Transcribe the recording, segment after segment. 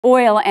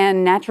Oil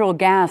and natural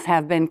gas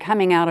have been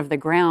coming out of the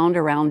ground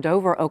around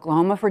Dover,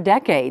 Oklahoma for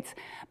decades.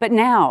 But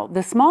now,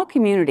 the small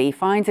community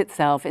finds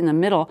itself in the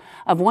middle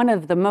of one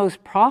of the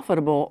most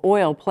profitable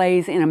oil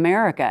plays in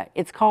America.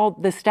 It's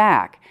called the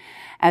Stack.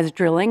 As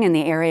drilling in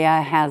the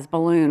area has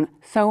ballooned,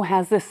 so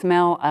has the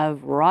smell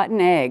of rotten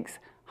eggs.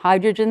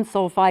 Hydrogen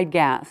sulfide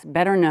gas,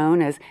 better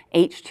known as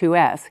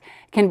H2S,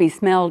 can be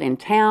smelled in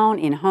town,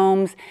 in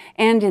homes,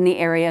 and in the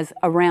areas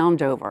around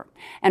Dover.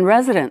 And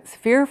residents,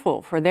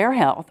 fearful for their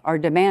health, are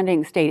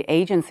demanding state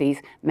agencies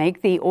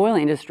make the oil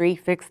industry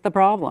fix the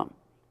problem.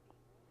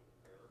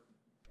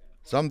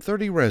 Some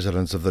 30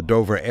 residents of the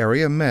Dover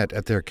area met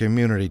at their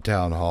community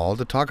town hall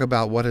to talk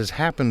about what has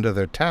happened to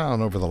their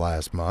town over the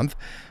last month.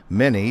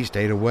 Many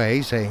stayed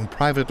away, saying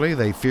privately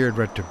they feared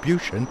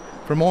retribution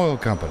from oil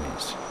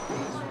companies.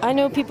 I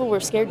know people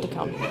were scared to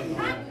come.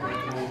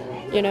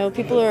 You know,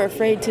 people are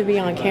afraid to be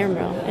on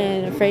camera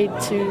and afraid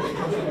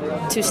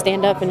to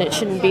stand up, and it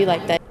shouldn't be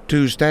like that.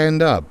 To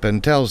stand up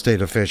and tell state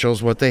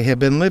officials what they have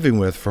been living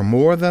with for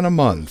more than a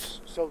month.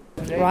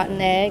 Rotten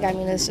egg, I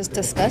mean, it's just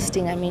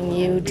disgusting. I mean,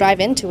 you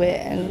drive into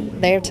it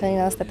and they're telling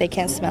us that they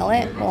can't smell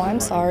it. Well, I'm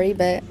sorry,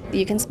 but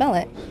you can smell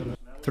it.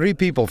 3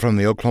 people from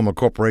the Oklahoma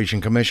Corporation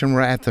Commission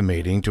were at the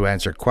meeting to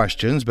answer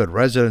questions, but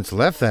residents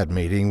left that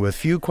meeting with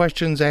few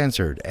questions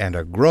answered and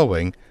a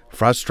growing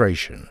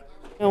frustration.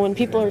 You know, when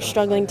people are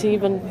struggling to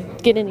even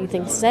get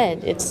anything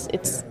said,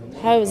 it's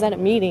how is that a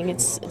meeting?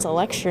 It's a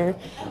lecture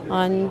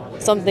on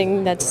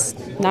something that's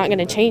not going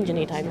to change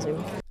anytime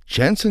soon.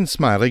 Jensen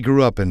Smiley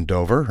grew up in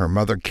Dover. Her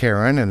mother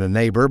Karen and a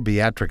neighbor,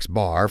 Beatrix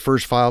Barr,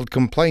 first filed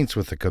complaints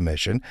with the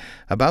commission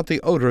about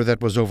the odor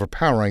that was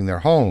overpowering their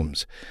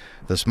homes.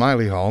 The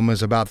Smiley home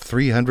is about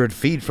 300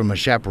 feet from a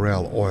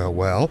Chaparral oil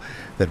well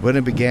that, when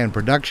it began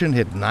production,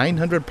 hit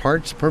 900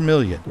 parts per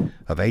million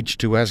of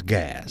H2S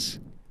gas.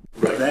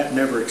 That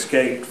never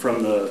escaped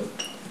from the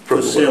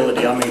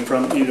facility. I mean,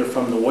 either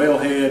from the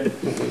wellhead,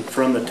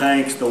 from the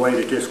tanks, the way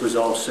that this was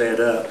all set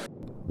up.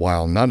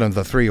 While none of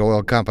the 3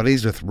 oil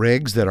companies with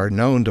rigs that are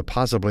known to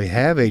possibly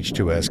have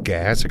H2S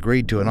gas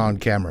agreed to an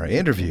on-camera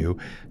interview,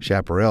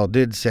 Chaparral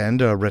did send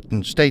a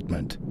written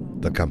statement.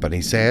 The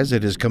company says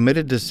it is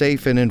committed to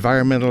safe and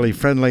environmentally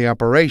friendly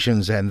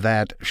operations and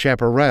that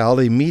Chaparral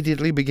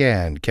immediately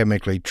began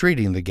chemically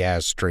treating the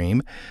gas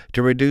stream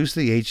to reduce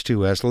the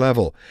H2S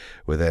level.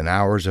 Within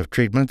hours of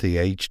treatment, the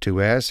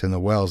H2S in the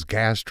well's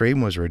gas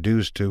stream was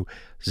reduced to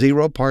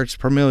 0 parts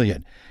per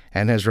million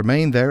and has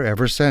remained there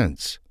ever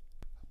since.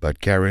 But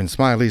Karen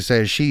Smiley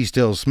says she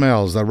still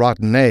smells the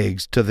rotten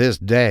eggs to this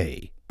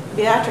day.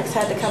 Beatrix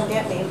had to come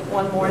get me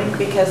one morning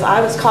because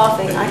I was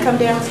coughing. I come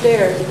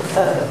downstairs,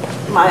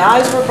 my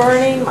eyes were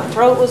burning, my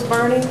throat was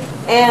burning,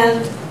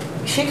 and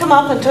she come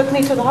up and took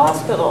me to the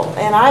hospital,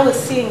 and I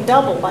was seeing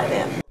double by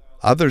then.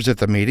 Others at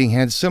the meeting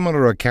had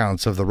similar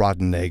accounts of the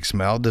rotten egg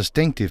smell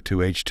distinctive to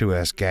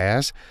H2S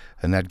gas.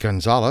 Annette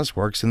Gonzalez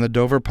works in the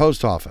Dover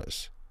post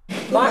office.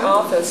 My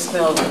office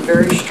smelled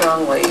very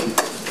strongly.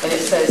 And it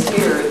says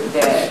here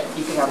that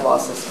you can have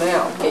loss of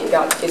smell. It's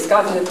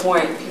gotten to the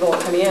point people will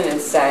come in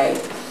and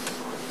say,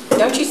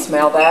 "Don't you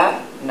smell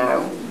that?"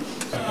 No.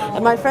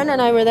 And my friend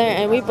and I were there,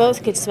 and we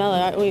both could smell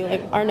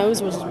it. Our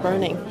nose was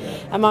burning.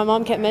 And my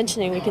mom kept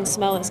mentioning we can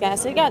smell this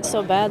gas. It got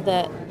so bad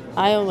that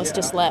I almost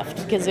just left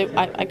because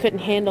I couldn't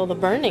handle the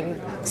burning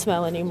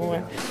smell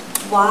anymore.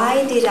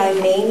 Why did I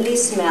mainly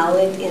smell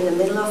it in the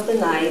middle of the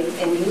night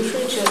and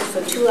usually just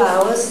for 2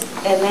 hours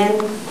and then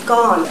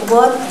gone?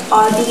 What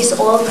are these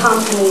oil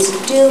companies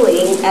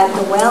doing at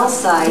the well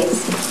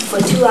sites for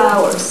 2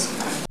 hours?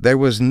 There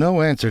was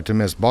no answer to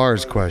Ms.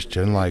 Barr's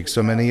question, like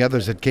so many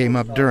others that came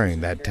up during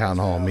that town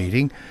hall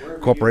meeting.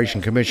 Corporation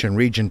Commission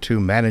Region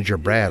 2 Manager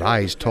Brad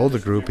Ice told the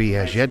group he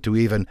has yet to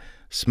even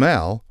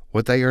smell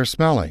what they are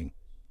smelling.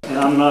 And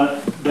I'm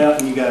not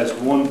doubting you guys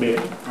one bit.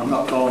 I'm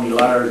not calling you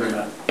liars or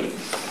nothing.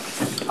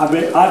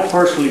 I've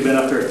personally been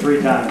up there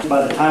 3 times.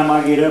 By the time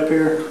I get up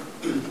here,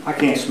 I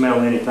can't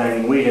smell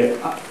anything.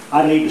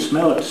 I need to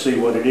smell it to see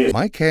what it is.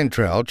 Mike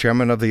Cantrell,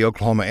 chairman of the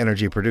Oklahoma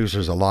Energy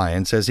Producers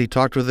Alliance, says he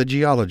talked with a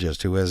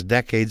geologist who has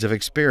decades of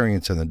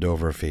experience in the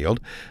Dover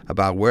field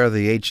about where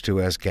the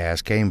H2S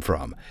gas came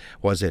from.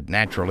 Was it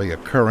naturally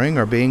occurring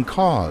or being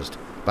caused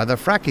by the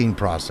fracking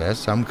process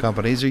some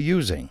companies are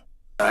using?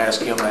 I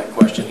asked him that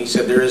question. He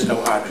said there is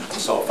no hydrogen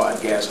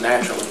sulfide gas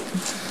naturally.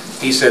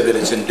 He said that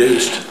it's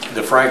induced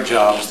the frac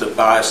jobs, the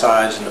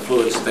biocides and the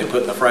fluids that they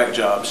put in the frac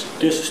jobs.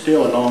 This is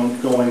still an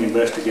ongoing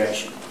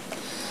investigation.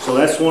 So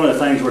that's one of the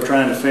things we're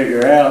trying to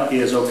figure out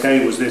is,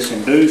 okay, was this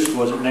induced?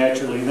 Was it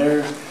naturally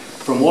there?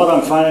 From what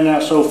I'm finding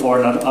out so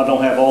far, and I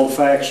don't have all the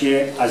facts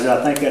yet,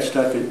 I think that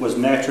stuff was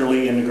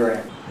naturally in the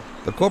ground.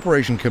 The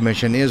Corporation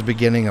Commission is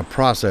beginning a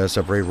process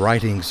of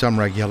rewriting some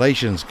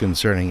regulations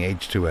concerning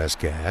H2S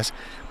gas,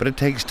 but it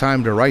takes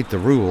time to write the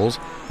rules,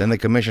 then the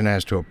Commission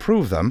has to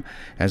approve them,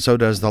 and so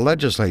does the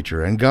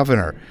legislature and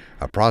governor,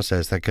 a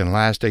process that can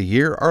last a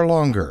year or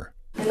longer.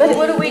 But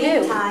what do we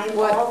do?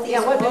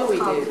 What do we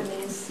do?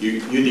 You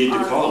need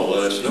to call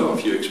and let us know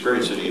if you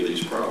experience any of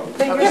these problems.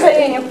 But you're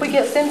saying if we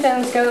get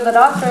symptoms, go to the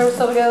doctor,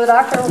 so we go to the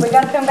doctor, we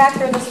got to come back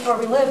here, this is where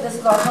we live, this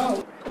is our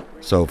home.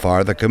 So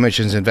far, the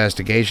Commission's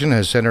investigation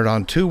has centered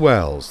on 2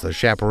 wells, the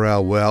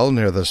Chaparral well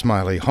near the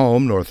Smiley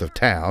home north of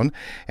town,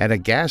 and a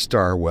Gas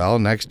Star well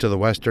next to the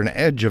western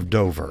edge of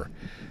Dover.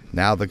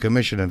 Now the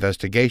Commission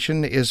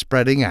investigation is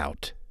spreading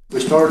out.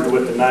 We started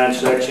with the 9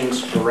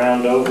 sections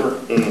around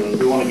Dover.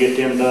 We want to get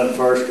them done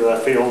first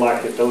because I feel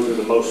like that those are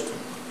the most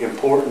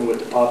important with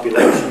the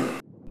population.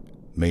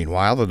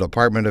 Meanwhile, the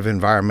Department of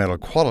Environmental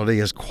Quality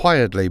has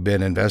quietly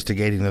been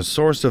investigating the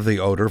source of the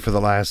odor for the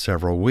last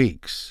several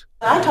weeks.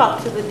 I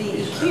talked to the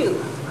DEQ,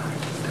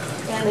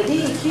 and the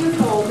DEQ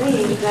told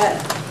me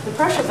that the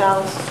pressure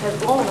valves had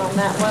blown on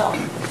that well,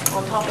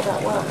 on top of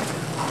that well,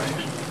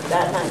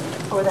 that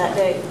night or that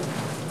day.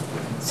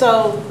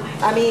 So,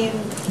 I mean,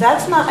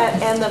 that's not,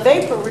 and the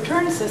vapor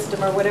return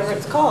system or whatever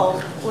it's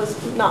called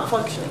was not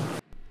functioning.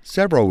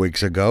 Several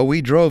weeks ago,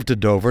 we drove to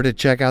Dover to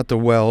check out the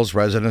wells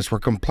residents were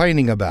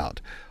complaining about.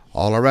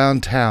 All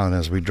around town,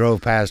 as we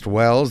drove past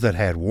wells that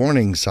had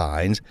warning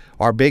signs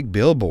or big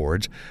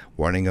billboards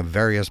warning of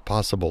various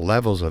possible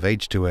levels of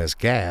H2S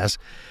gas,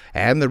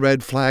 and the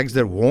red flags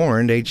that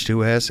warned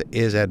H2S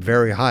is at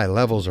very high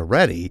levels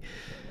already,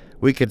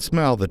 we could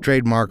smell the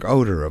trademark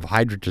odor of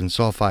hydrogen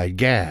sulfide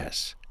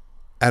gas.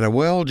 At a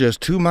well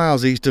just 2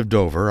 miles east of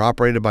Dover,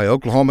 operated by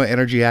Oklahoma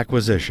Energy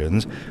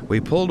Acquisitions, we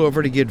pulled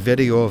over to get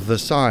video of the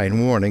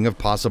sign warning of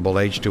possible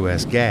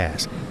H2S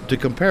gas, to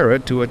compare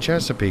it to a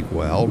Chesapeake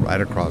well right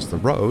across the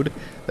road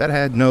that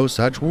had no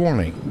such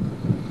warning.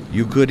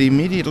 You could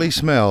immediately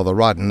smell the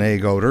rotten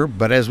egg odor,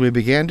 but as we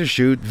began to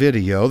shoot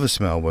video, the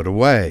smell went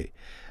away.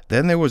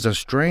 Then there was a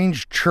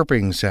strange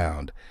chirping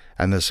sound,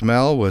 and the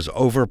smell was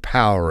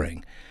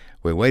overpowering.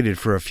 We waited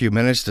for a few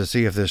minutes to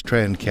see if this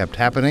trend kept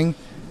happening,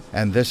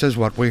 and this is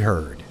what we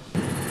heard.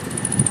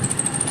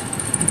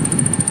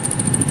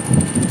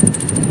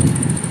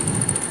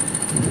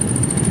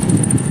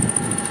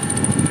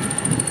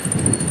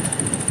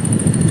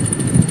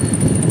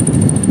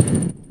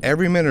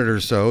 Every minute or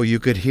so, you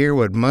could hear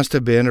what must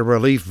have been a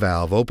relief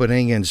valve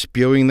opening and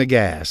spewing the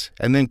gas,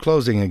 and then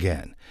closing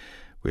again.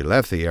 We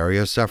left the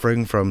area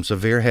suffering from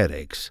severe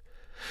headaches.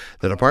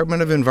 The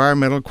Department of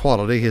Environmental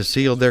Quality has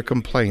sealed their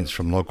complaints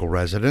from local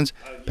residents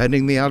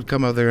pending the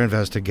outcome of their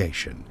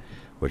investigation,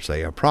 which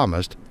they have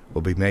promised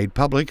will be made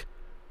public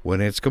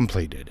when it's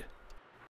completed.